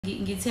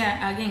ngithe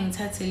ake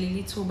ngithathe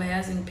leli thuba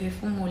yazi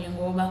ngiphefumule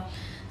ngoba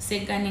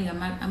sekaningi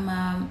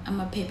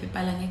amaphepha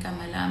ebhala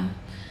ngegama lami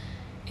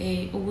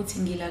ukuthi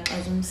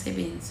ngilaxaza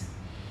umsebenzi.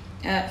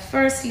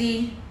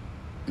 Firstly,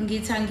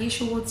 ngithi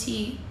angisho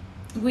ukuthi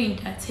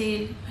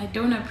kuyintatheli. I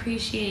don't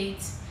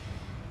appreciate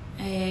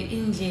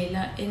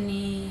indlela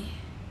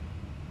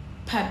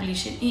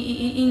publish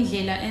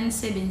indlela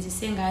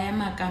enisebenzise ngayo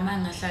amagama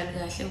angahlali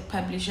kahle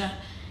ukupublisha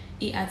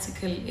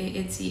i-article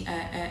ethi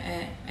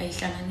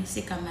ayihlanganisa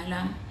igama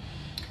lami.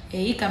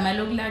 Igama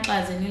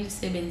lokulaxaza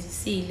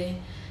nilisebenzisile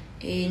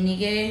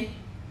nike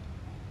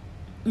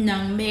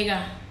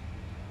nangibeka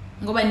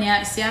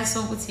ngoba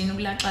siyasonke ukuthi yini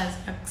ukulaxaza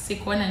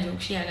akusikhona nje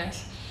ukushiya kahle.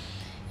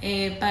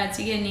 But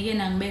ke nike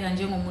nangibeka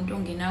njengomuntu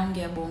ongenawo.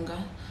 Ngiyabonga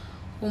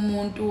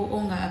umuntu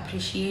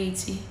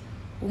onga-appreciate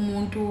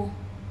umuntu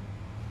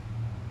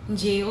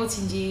nje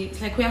othi nje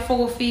like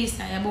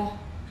uyafokofisa yabo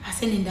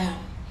asenendawo.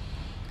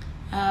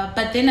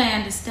 But then I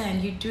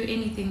understand you do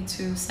anything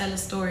to sell a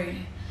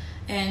story,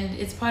 and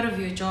it's part of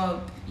your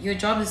job. Your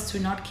job is to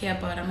not care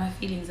about my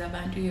feelings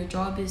about you. Your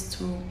job is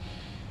to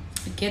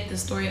get the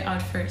story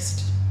out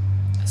first.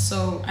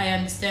 So I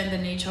understand the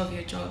nature of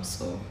your job.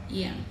 So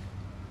yeah.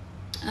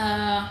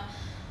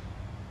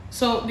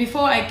 So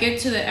before I get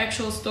to the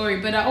actual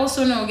story, but I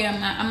also know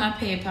again I'm a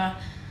paper,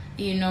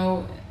 you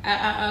know,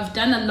 I've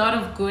done a lot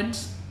of good.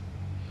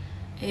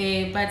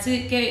 But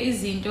ke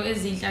izinto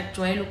ezinhle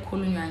akujwayele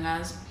ukukhulunywa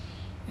ngazo.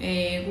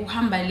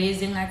 Kuhamba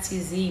lezi engathi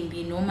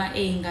izimbi noma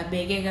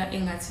engabekeka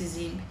engathi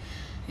izimbi.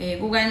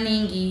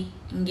 Kukaningi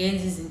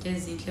ngenza izinto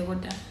ezinhle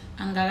kodwa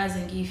angakaze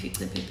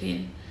ngiyifice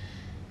ephepheni.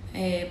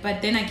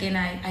 But then again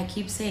I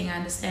keep saying I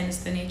understand it's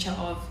the nature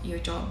of your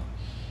job.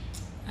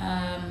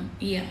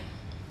 Yeah.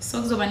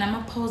 So kuzoba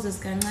nama pauses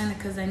kancane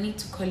because I need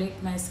to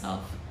collect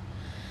myself.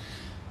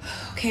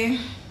 Okay,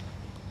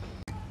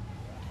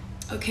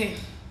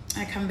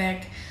 I come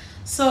back.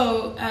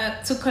 So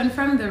to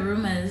confirm the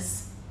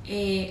rumors,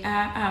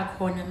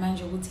 akhona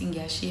manje ukuthi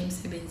ngiyashiya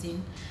emsebenzini.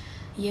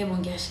 Yebo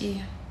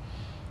ngiyashiya.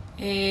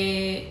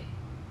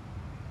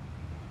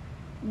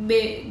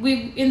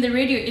 We in the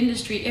radio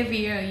industry every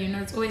year, you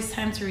know, it's always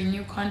time to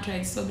renew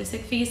contracts. So bese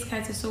kufika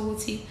isikhathi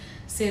sokuthi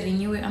se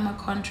renew ama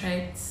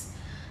contracts.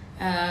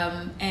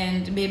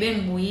 And bebe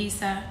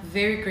ngibuyisa,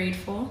 very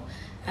grateful.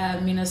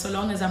 You know, so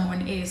long as I'm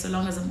on air, so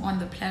long as I'm on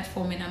the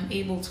platform and I'm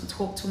able to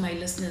talk to my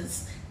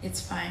listeners, it's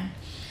fine.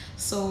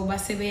 So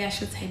basebe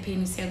yasho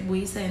typeni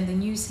siyakubuyisa in the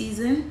new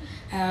season.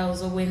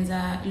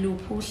 Uzokwenza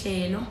luphu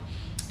uhlelo.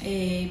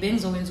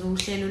 Bengizokwenza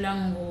uhlelo la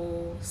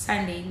ngo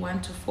Sunday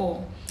 1 to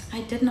 4.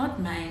 I did not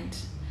mind.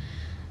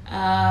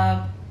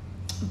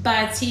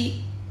 But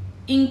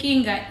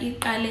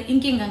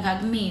inkinga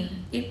ngakumina.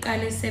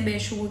 Iqale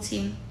sebesho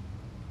ukuthi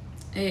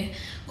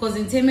because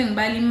ngitheme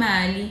ngibala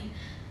imali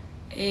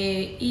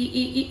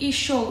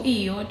i-show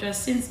iyodwa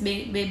since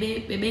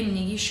bebe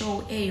nginika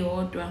i-show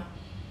eyodwa.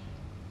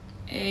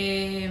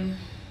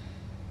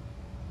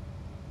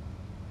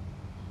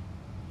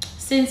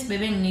 Since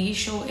bebe nginika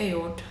i-show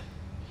eyodwa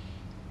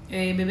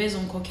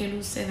bebezongikhokhela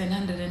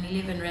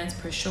u711 rands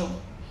per show.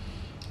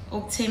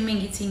 Okutheme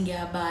ngithi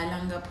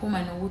ngiyabala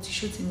ngaphuma nokuthi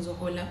shooting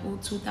ngizohola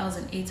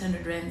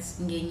u2800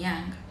 rands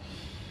ngenyanga.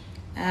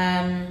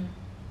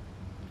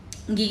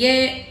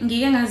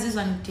 Ngike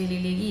ngazizwa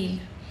ngidelelekile.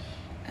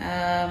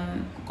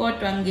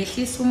 Kodwa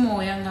ngehlisa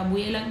umoya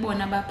ngabuyela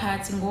kubona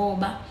abaphathi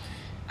ngoba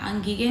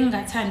angike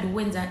ngingathanda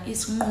ukwenza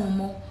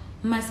isinqumo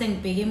mase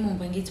ngibheke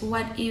emuva ngithi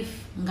what if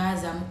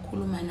ngazama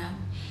ukukhuluma nabo.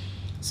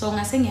 So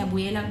ngase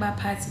ngiyabuyela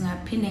kubaphathi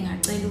ngaphinde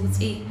ngacela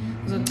ukuthi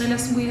ngizocela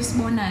sibuye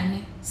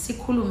sibonane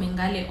sikhulume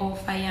ngale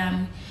offer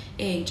yami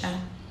entsha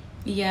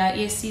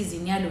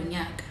yesizini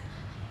yalonyaka.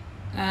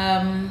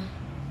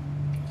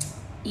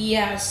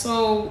 Yeah,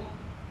 so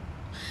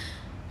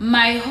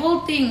my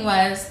whole thing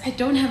was I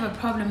don't have a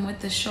problem with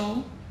the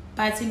show,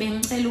 but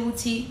bengicela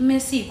ukuthi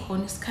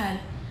mesikhona isikhala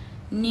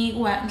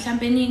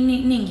mhlambe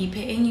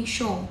ningiphe enye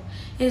show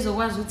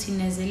ezokwazi ukuthi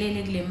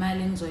nezelele kule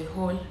mali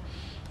engizoyihola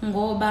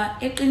ngoba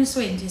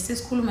eqinisweni nje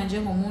sesikhuluma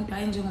njengomuntu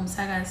hayi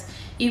njengomsakazi.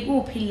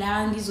 Ikuphi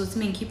la ngizothi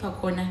mengikhipha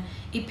khona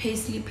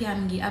i-payslip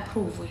yami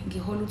ngi-approve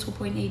ngihola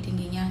u2.8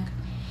 ngenyanga?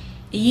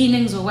 Yini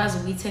engizokwazi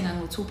ukuyithenga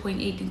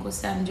ngo2.8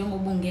 inkosi yami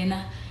njengoba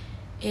ungena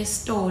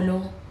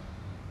estolo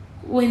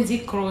wenza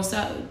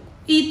igrosa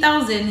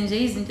 1000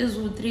 nje izinto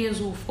ezu3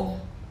 ezu4?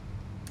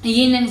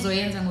 Yini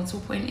engizoyenza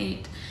ngo2.8?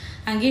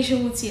 Angisho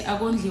ukuthi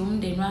akondli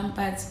umndeni wami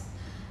but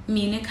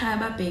mina ekhaya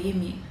babheke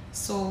mina.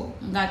 So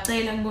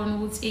ngacela kubona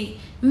ukuthi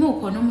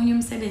ukhona omunye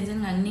umsebenzi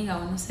enginganika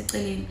wona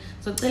oseceleni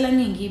ngizocela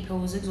ningiphe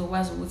ukuze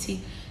kuzokwazi ukuthi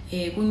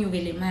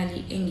kunyuke le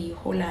mali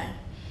engiyiholayo.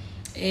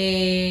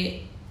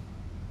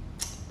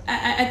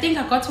 I think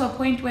I got to a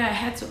point where I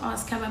had to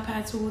ask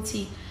abaphathi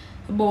ukuthi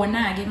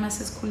bona ke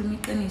mase sikhuluma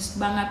iqiniso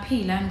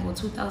bangaphila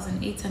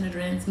ngo2800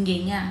 rands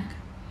ngenyanga.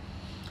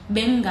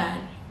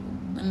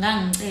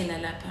 Ngangicela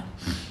lapha.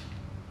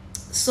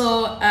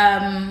 So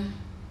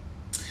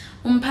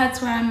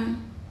umphathi wami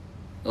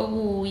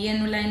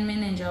okuyena line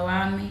manager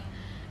wami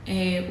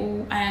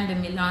u-Ayanda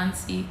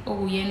Milansi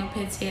okuyena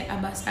ophethe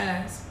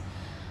abasakazi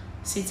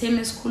sithe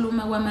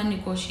mesikhuluma kwama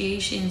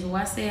negotiations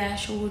wase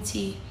yasho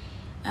ukuthi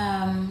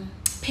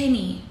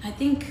Penny, I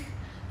think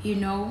you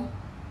know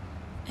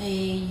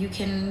you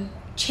can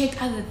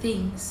check other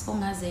things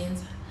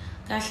ongazenza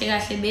kahle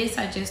kahle be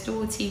suggest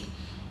ukuthi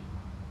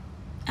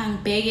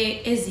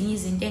angibheke ezinye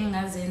izinto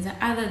engingazenza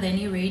other than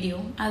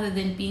i-radio, other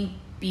than being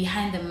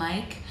behind the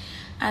mic,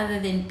 other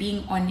than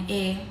being on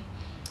air.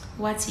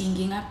 Wathi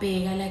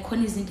ngingabheka like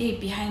khona izinto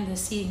behind the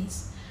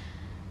scenes.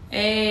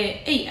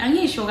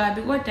 Angisho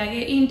kabi kodwa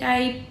ke into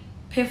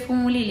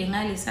ayiphefumulile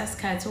ngalesa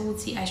sikhathi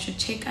ukuthi I should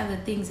check other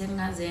things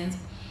engazenza.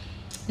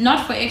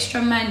 Not for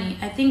extra money.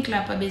 I think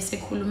lapha bese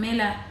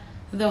khulumela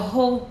the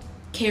whole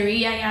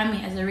career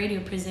yami as a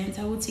radio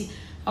presenter ukuthi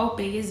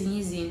awubheke ezinye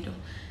izinto.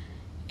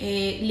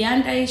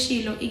 Liyanta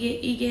eshilo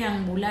ike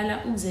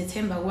yangibulala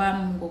ukuzethemba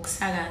kwami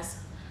ngokusakaza.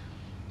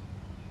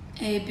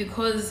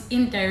 Because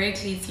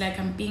indirectly it's like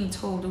I'm being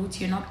told that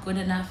you're not good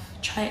enough,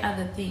 try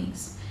other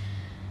things.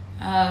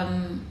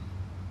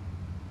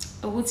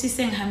 Ukuthi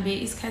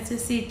sengihambe isikhathi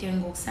eside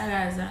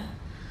ngokusakaza.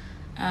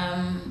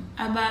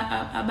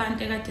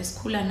 Abantu ekade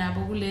sikhula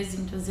nabo kulezi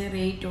zinto ze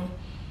radio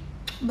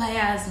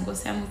bayazi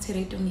Nkosi yami ukuthi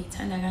radio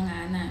ngiyithanda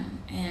kangakanani,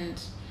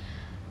 and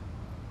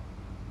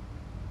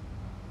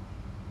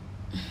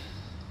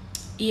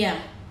yeah.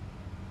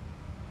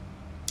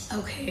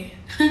 Okay.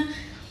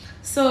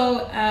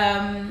 So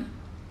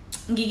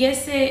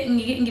ngibese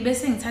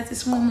ngithatha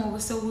isinqumo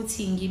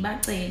sokuthi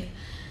ngibacela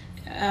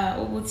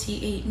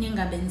ukuthi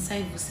ningabe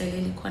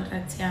nisayivuselela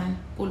i-contract yami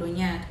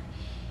kulonyaka.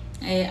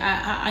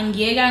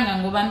 Angiyekanga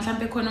ngoba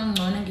mhlambe khona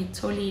ongcono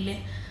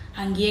ngikutholile,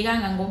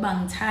 angiyekanga ngoba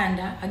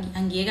ngithanda,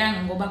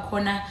 angiyekanga ngoba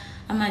khona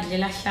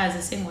amadlela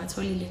ahlaze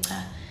sengiwatholile,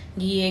 cha.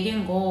 Ngiyeke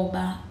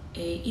ngoba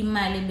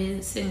imali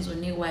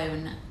besengizonikwa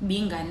yona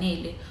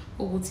binganele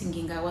ukuthi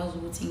ngingakwazi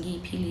ukuthi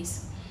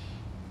ngiyiphilise.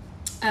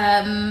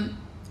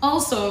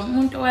 Also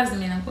umuntu owazi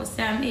mina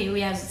Nkosi yami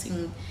uyazi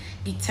ukuthi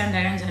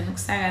ngikuthanda kanjani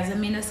ukusakaza.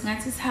 Mina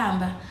singathi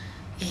sihamba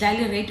dlala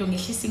i-radio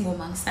ngehlisa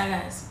ingoma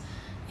ngisakaza.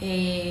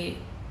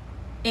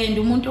 And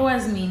umuntu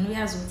owazi mina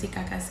uyazi ukuthi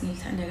Gagasi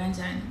ngilithanda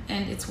kanjani,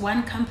 and it's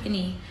one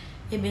company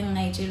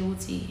ebengingayitshela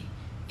ukuthi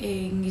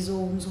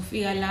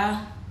ngizofika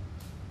la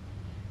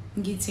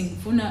ngithi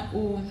ngifuna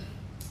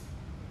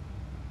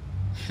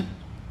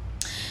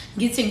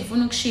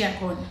ngifuna ukushiya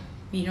khona.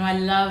 You know, I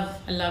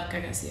love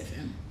Gagasi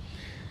FM.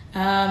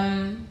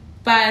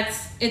 But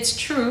it's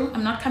true,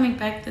 I'm not coming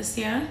back this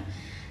year,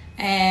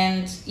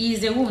 and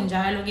ize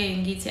kunjalo ke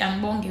ngithi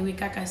angibonge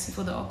Gagasi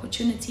for the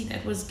opportunity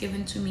that was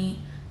given to me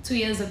 2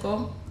 years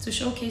ago to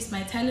showcase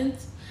my talent.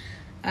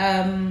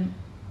 And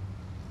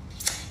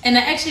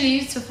I actually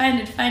used to find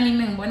it funny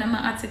when one of my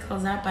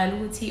articles abhala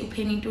ukuthi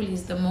Ntuli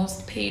is the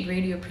most paid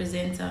radio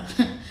presenter.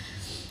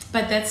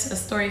 But that's a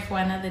story for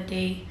another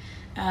day.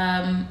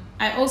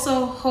 I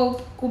also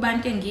hope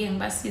kubantu engiye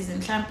ngibasize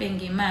mhlambe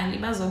ngemali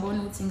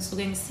bazobona ukuthi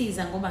ngisuke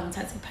ngisiza ngoba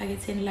ngithatha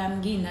iphaketheni lami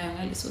nginayo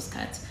ngaleso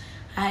sikhathi,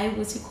 hayi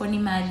ukuthi khona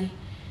imali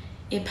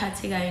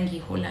ephathekayo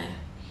ngiholayo.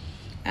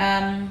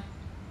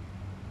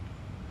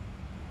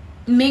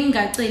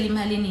 Mengacela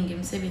imali eningi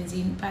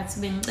emsebenzini, but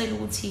bengicela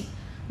ukuthi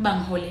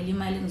bangiholela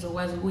imali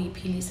engizokwazi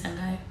ukuyiphilisa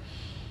ngayo.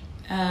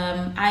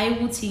 Hayi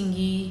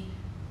ukuthi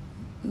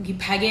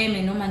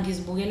ngiphakeme noma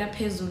ngizibukela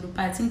phezulu,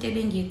 but into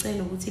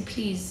ebengiyicela ukuthi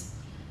please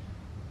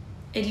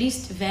at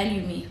least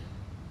value me.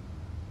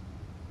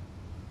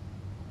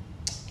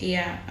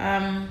 Yeah.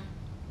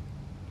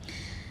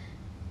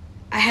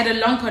 I had a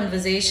long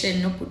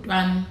conversation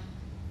nobutwan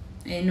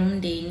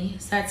nomndeni.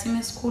 Sathi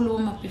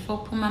mesikhuluma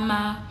before phuma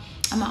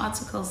ama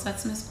articles,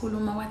 sathi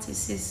mesikhuluma wathi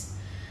sis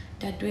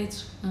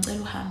dadwethu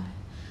ngicela uhambe.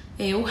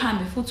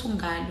 Uhambe futhi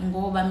ungali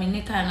ngoba mina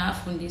ekhaya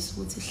ngafundisa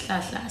ukuthi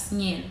isihlahla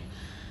asinyelo.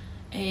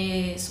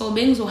 So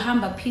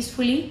bengizohamba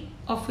peacefully,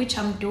 of which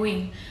I'm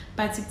doing,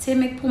 but kuthe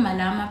mekuphuma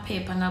la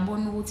amaphepha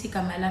ngabona ukuthi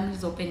igama lami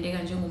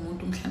lizopendeka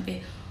njengomuntu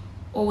mhlambe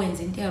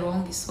owenza into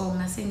wrong, so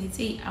ngase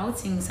ngithi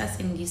awuthi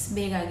ngisase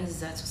ngisibeka ke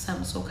izathu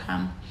sami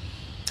sokuhamba.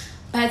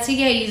 But ke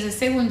yize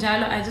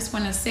sekunjalo, I just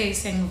want to say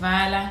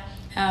sengivala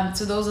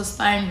to those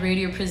aspiring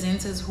radio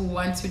presenters who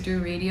want to do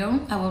radio.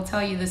 I will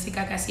tell you this,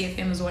 Gagasi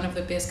FM is one of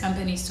the best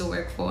companies to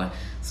work for,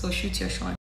 so shoot your shot.